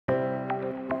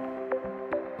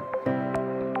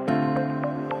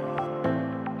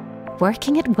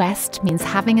Working at West means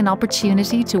having an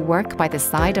opportunity to work by the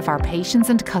side of our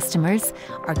patients and customers,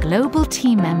 our global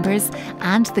team members,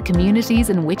 and the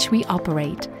communities in which we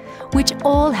operate, which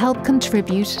all help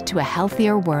contribute to a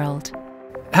healthier world.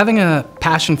 Having a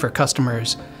passion for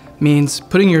customers means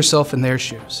putting yourself in their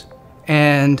shoes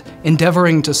and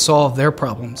endeavoring to solve their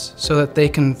problems so that they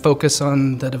can focus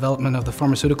on the development of the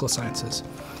pharmaceutical sciences.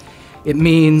 It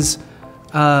means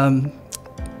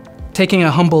taking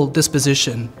a humble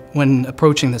disposition when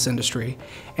approaching this industry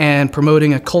and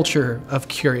promoting a culture of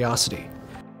curiosity.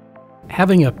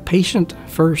 Having a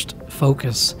patient-first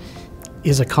focus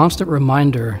is a constant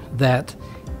reminder that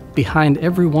behind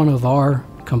every one of our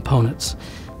components,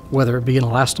 whether it be an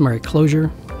elastomeric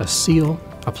closure, a seal,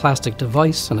 a plastic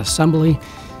device, an assembly,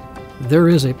 there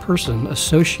is a person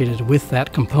associated with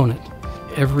that component.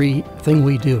 Everything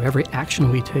we do, every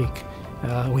action we take,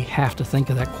 we have to think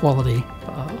of that quality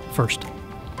first.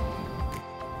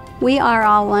 We are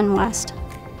all one West.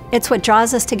 It's what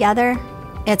draws us together.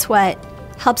 It's what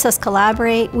helps us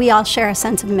collaborate. We all share a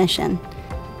sense of mission.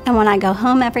 And when I go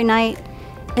home every night,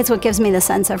 it's what gives me the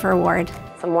sense of reward.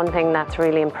 And one thing that's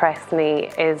really impressed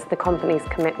me is the company's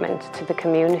commitment to the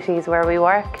communities where we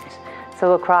work.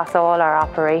 So across all our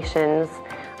operations,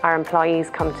 our employees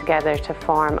come together to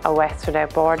form a West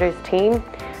Without Borders team,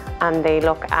 and they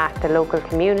look at the local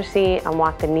community and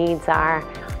what the needs are.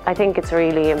 I think it's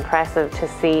really impressive to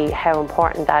see how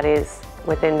important that is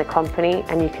within the company,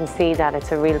 and you can see that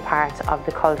it's a real part of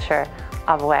the culture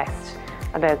of West,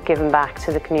 about giving back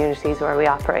to the communities where we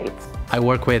operate. I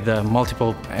work with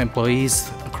multiple employees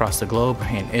across the globe,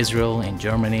 in Israel, in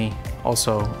Germany,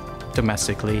 also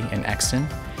domestically in Exton.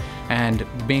 And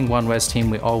being One West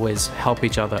team, we always help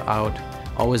each other out,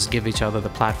 always give each other the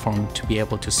platform to be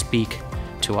able to speak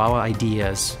to our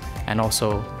ideas, and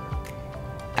also,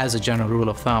 as a general rule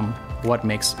of thumb, what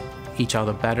makes each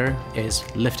other better is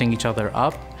lifting each other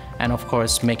up, and of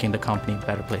course making the company a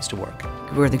better place to work.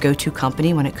 We're the go-to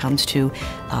company when it comes to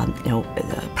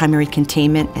primary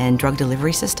containment and drug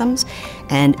delivery systems,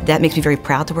 and that makes me very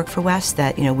proud to work for West,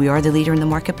 that we are the leader in the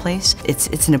marketplace.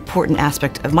 It's an important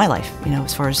aspect of my life,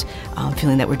 as far as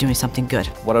feeling that we're doing something good.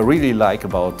 What I really like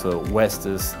about West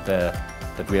is that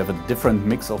we have a different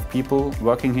mix of people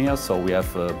working here. So we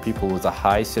have people with a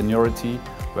high seniority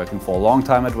working for a long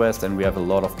time at West, and we have a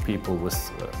lot of people with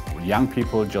young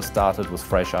people just started with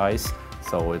fresh eyes.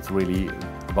 So it's really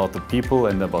about the people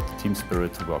and about the team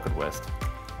spirit to work at West.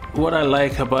 What I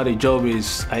like about the job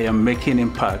is I am making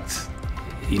impact.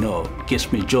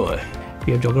 Gives me joy.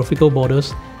 We have geographical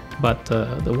borders, but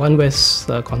the One West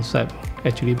concept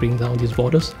actually brings down these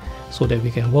borders so that we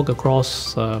can work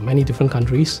across many different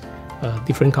countries,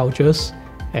 different cultures,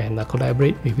 and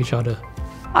collaborate with each other.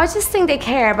 I just think they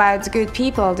care about good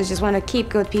people. They just want to keep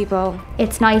good people.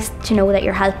 It's nice to know that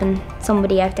you're helping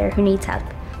somebody out there who needs help,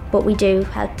 but we do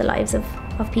help the lives of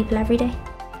people every day.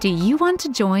 Do you want to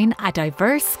join a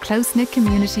diverse, close-knit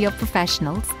community of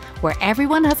professionals where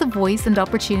everyone has a voice and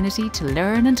opportunity to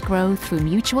learn and grow through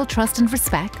mutual trust and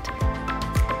respect?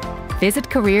 Visit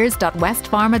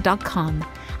careers.westpharma.com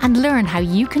and learn how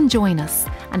you can join us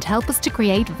and help us to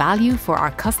create value for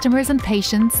our customers and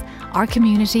patients, our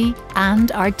community,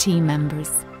 and our team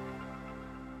members.